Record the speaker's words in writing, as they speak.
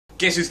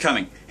guess who's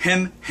coming?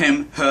 Him,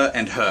 her,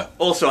 and her.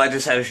 Also, I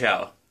just had a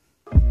shower.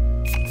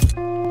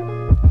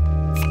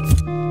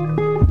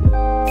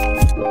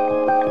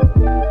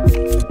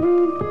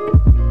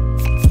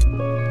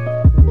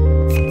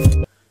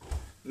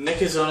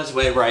 Nick is on his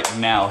way right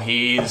now.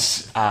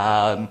 He's,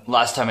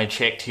 last time I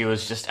checked, he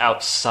was just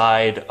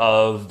outside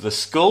of the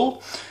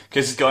school,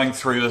 because he's going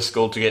through the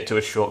school to get to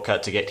a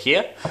shortcut to get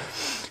here.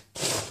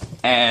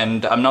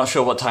 And I'm not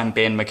sure what time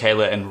Ben,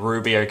 Michaela, and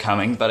Ruby are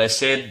coming, but I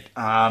said,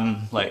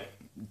 like,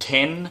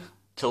 10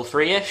 till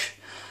 3-ish.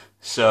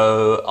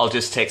 So I'll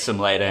just text them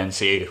later and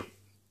see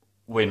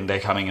when they're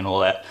coming and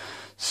all that.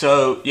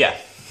 So, yeah.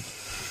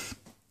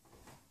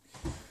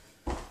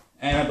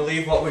 And I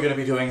believe what we're going to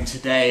be doing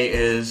today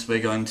is we're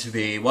going to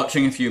be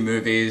watching a few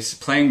movies,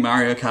 playing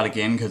Mario Kart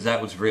again, because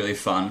that was really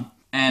fun.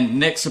 And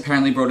Nick's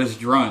apparently brought his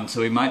drone, so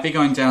we might be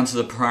going down to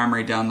the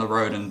primary down the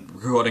road and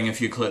recording a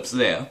few clips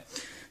there.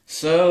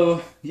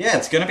 So, yeah,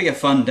 it's going to be a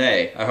fun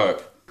day, I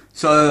hope.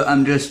 So,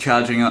 I'm just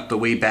charging up the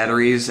Wii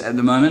batteries at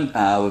the moment.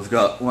 We've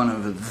got one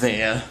over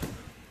there,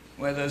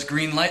 where those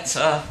green lights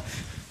are,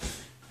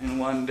 and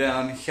one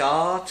down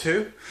here,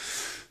 too.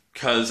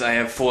 Because I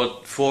have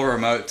four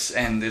remotes,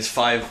 and there's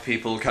 5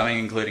 people coming,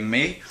 including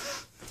me.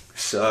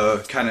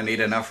 So, kind of need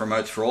enough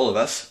remotes for all of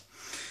us.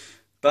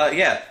 But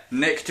yeah,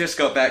 Nick just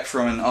got back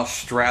from an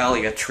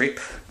Australia trip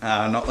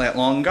not that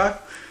long ago.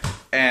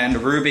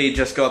 And Ruby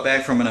just got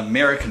back from an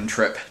American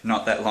trip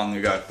not that long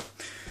ago.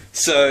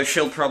 So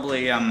she'll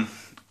probably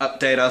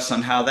update us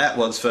on how that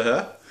was for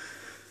her.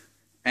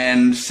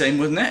 And same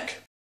with Nick.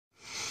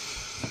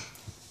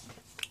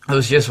 I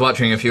was just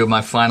watching a few of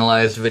my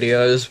finalized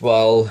videos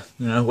while,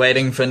 you know,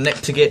 waiting for Nick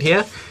to get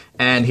here.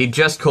 And he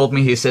just called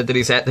me. He said that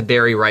he's at the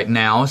dairy right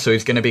now, so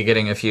he's going to be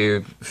getting a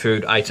few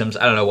food items.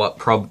 I don't know what,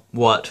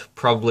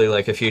 probably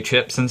like a few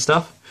chips and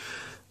stuff.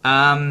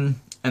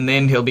 And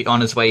then he'll be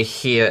on his way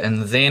here,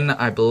 and then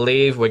I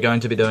believe we're going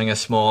to be doing a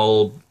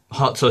small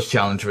hot sauce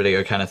challenge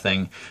video kind of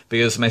thing,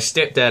 because my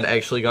stepdad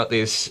actually got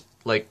these,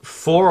 like,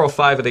 4 or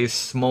 5 of these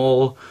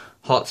small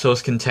hot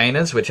sauce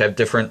containers, which have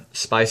different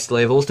spice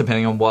levels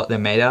depending on what they're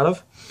made out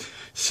of.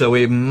 So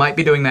we might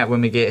be doing that when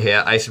we get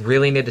here. I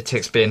really need to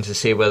text Ben to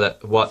see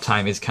what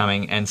time he's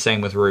coming, and same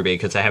with Ruby,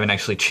 because I haven't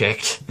actually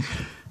checked.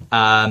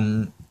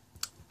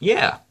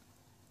 Yeah.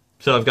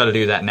 So I've got to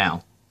do that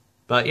now.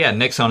 But yeah,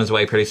 Nick's on his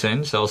way pretty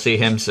soon, so I'll see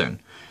him soon.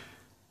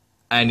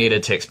 I need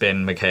to text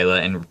Ben, Michaela,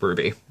 and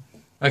Ruby.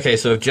 Okay,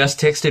 so I've just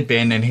texted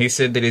Ben, and he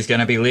said that he's going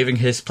to be leaving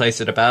his place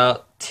at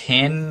about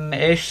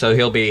 10-ish, so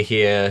he'll be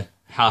here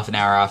half an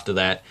hour after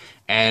that.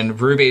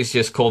 And Ruby's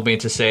just called me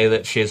to say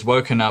that she's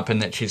woken up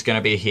and that she's going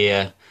to be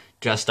here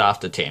just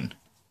after 10.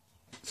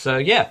 So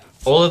yeah,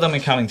 all of them are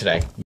coming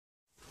today.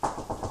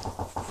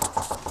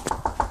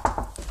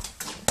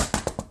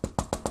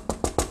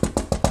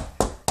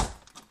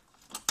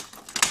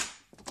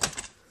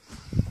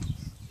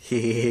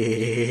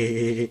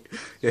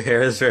 Your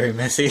hair is very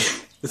messy.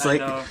 It's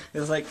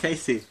like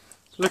Casey.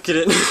 Look at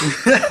it.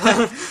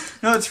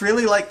 No, it's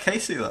really like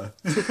Casey though.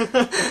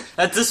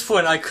 At this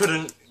point, I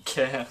couldn't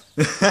care.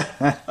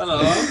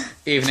 Hello.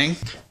 Evening.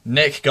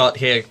 Nick got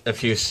here a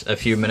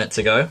few minutes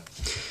ago.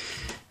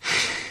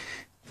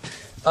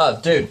 Oh,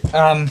 dude.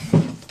 I'll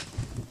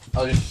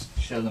just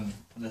show them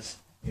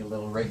your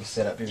little rig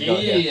setup you've got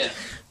here.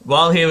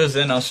 While he was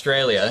in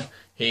Australia,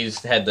 he's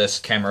had this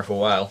camera for a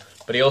while.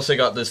 But he also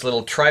got this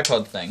little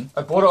tripod thing.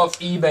 I bought it off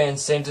eBay and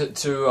sent it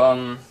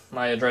to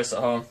my address at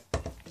home.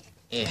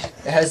 Yeah.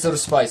 It has little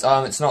space.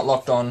 It's not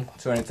locked on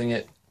to anything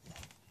yet.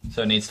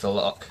 So it needs to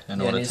lock in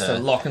order to. It needs to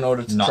lock in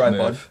order to not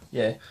tripod. Move.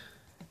 Yeah.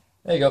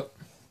 There you go.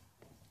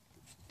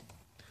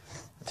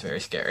 It's very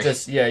scary.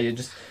 You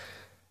just.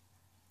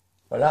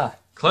 Voila.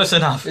 Close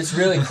enough. It's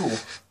really cool.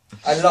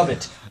 I love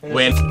it.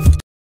 When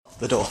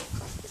the door.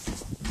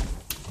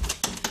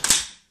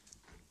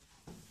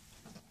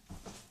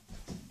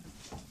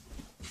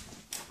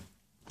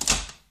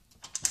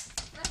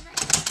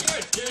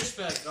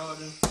 Douchebag,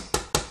 Gordon.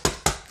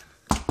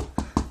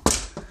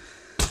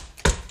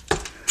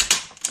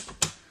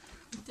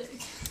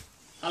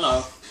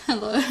 Hello.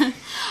 Hello.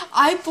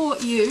 I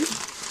bought you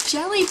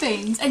jelly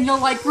beans, and you're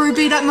like,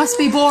 Ruby, that must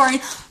be boring.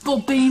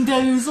 But Bean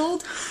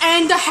Boozled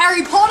and the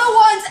Harry Potter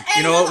ones, and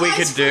you know what the we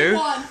could do?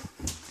 One.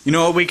 You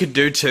know what we could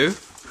do too?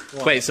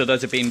 What? Wait, so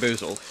those are Bean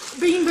Boozled.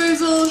 Bean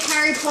Boozled,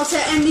 Harry Potter,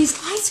 and these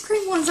ice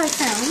cream ones I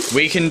found.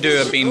 We can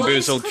do a Bean Ice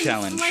Boozled cream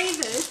challenge.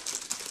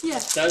 Flavored. Yeah,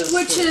 That is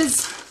which cool.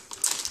 is.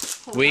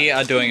 We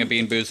are doing a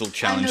Bean Boozled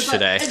challenge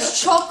today.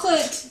 It's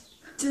chocolate,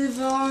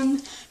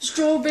 divine,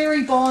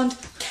 strawberry bond,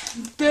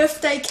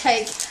 birthday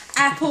cake,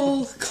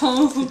 apple,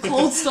 cold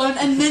stone,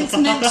 and mint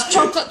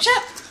chocolate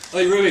chip.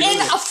 Oh, Ruby. In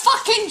a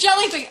fucking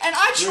jelly bean, and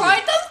I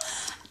tried them.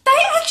 They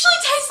actually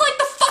taste like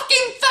the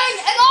fucking thing,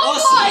 and I'm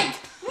like,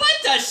 what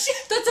the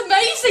shit? that's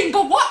amazing.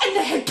 But what? And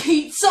they had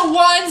pizza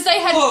ones. They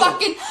had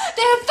fucking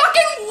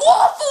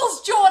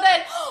waffles,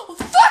 Jordan.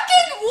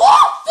 Fucking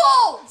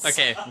waffles.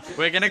 Okay,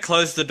 we're gonna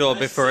close the door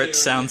before it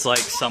sounds like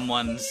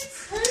someone's.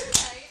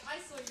 I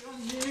saw you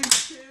on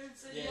YouTube.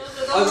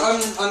 So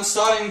I'm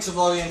starting to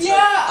vlog into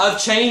Yeah. I've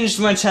changed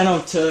my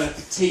channel to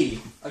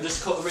T. I've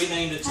just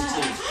renamed it to T.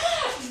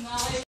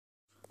 Nice.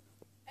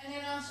 And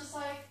then I was just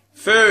like...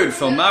 Food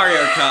for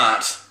Mario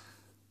Kart.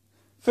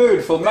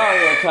 Food for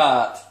Mario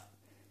Kart.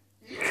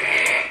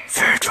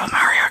 Food for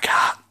Mario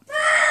Kart.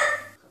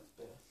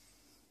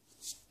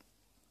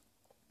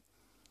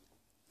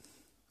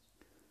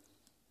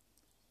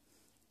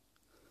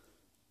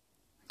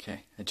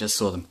 Okay, I just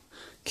saw them.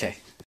 Okay.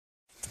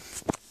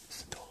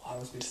 I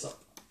was being stuck.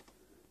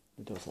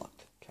 The door's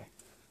locked. Okay.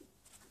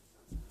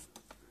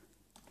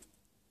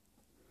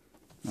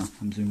 Oh,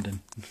 I'm zoomed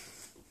in.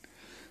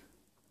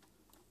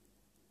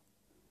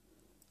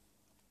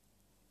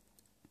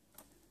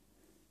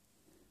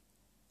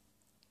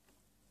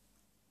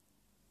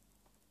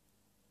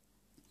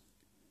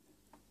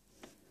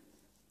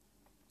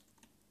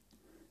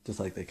 Just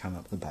like they come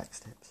up the back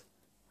steps.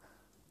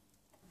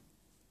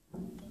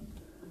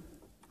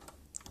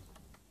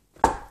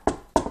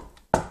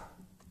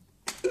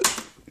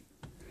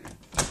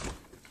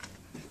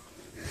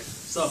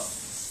 So.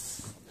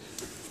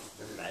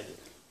 Magic.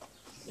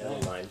 You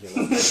don't mind, you're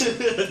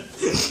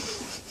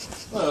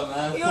Oh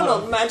man. You're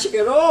not magic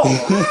at all!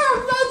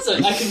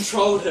 I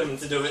controlled him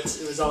to do it.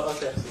 It was all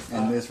okay.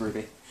 And there's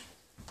Ruby.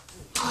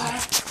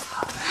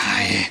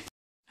 Hi.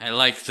 I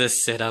like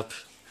this setup.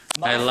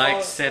 I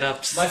like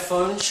setups. My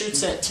phone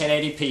shoots at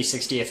 1080p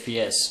 60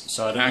 FPS,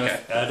 so I don't know.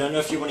 I don't know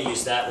if you want to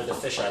use that with a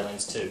fisheye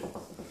lens too.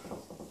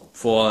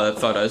 For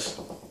photos?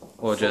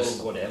 Or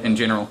just whatever. in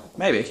general?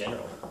 Maybe. In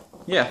general.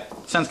 Yeah,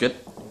 sounds good.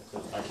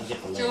 I can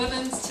get the lens.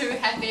 Jordan's too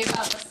happy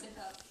about the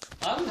setup.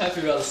 I'm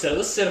happy about the setup.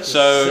 This setup is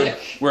So, sick.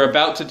 we're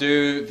about to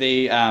do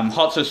the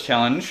hot sauce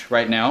challenge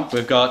right now.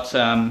 We've got we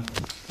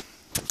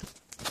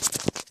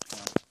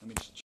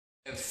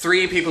have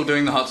 3 people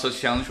doing the hot sauce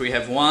challenge. We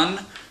have 1,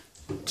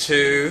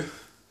 2,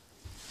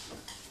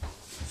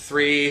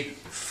 3,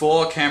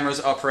 4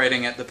 cameras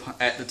operating at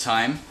the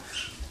time.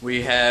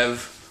 We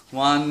have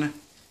 1,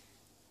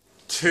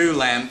 2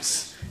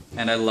 lamps,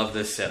 and I love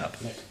this setup.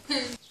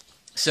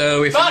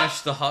 So we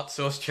finished the hot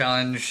sauce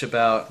challenge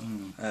about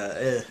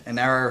half an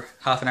hour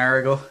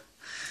ago.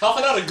 Half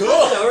an hour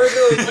ago.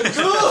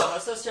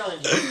 What's this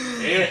challenge?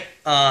 Yeah.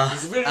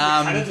 It's really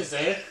kind of to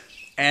say it.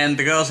 And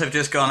the girls have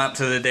just gone up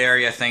to the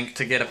dairy, I think,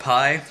 to get a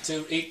pie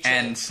To eat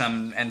and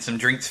some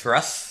drinks for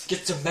us.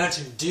 get some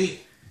Mountain Dew.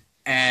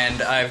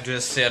 And I've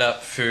just set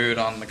up food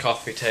on the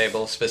coffee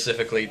table,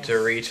 specifically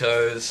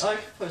Doritos I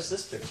can post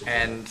this picture.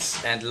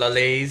 and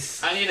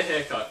lollies. I need a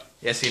haircut.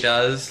 Yes, he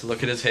does.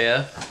 Look at his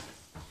hair.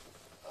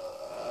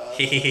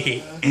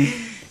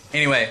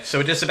 Anyway, so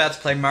we're just about to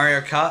play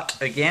Mario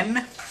Kart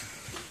again.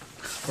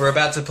 We're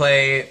about to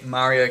play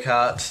Mario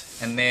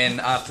Kart, and then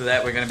after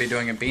that we're going to be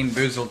doing a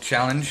Boozzled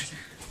challenge.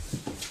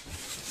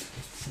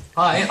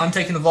 Hi, I'm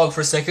taking the vlog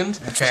for a second.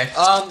 Okay.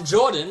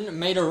 Jordan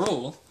made a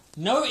rule.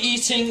 No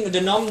eating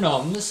the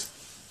nom-noms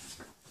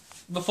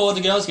before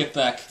the girls get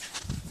back.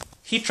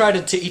 He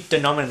tried to eat the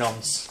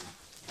nom-noms.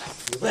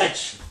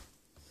 Bitch!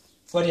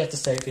 What do you have to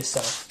say for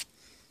yourself?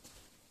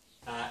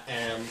 I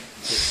am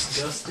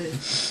disgusted.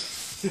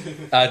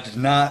 I did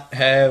not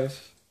have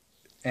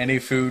any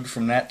food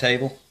from that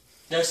table.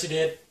 Yes, you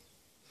did.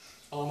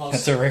 Almost.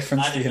 That's a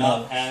reference I to did you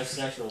not know. have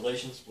sexual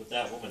relations with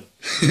that woman.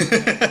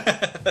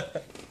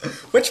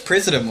 Which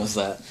president was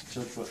that?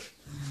 George Bush.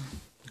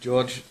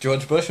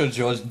 George Bush or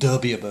George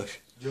W. Bush?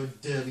 George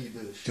W.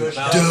 Bush. George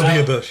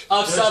W. Bush.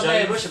 Oh, George so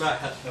W. Bush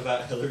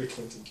about Hillary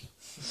Clinton.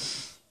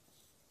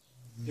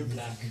 You're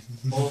black.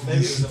 Or maybe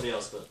it was somebody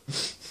else, but...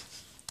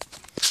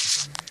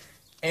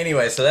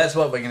 Anyway, so that's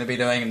what we're going to be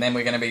doing, and then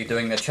we're going to be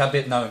doing the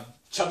chubby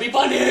Chubby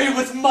bunny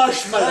with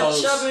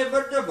marshmallows. Chubby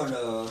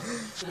banana.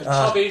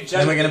 Chubby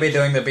then we're going to be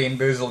doing the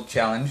Boozzled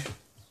challenge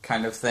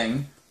kind of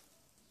thing.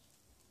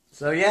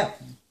 So yeah,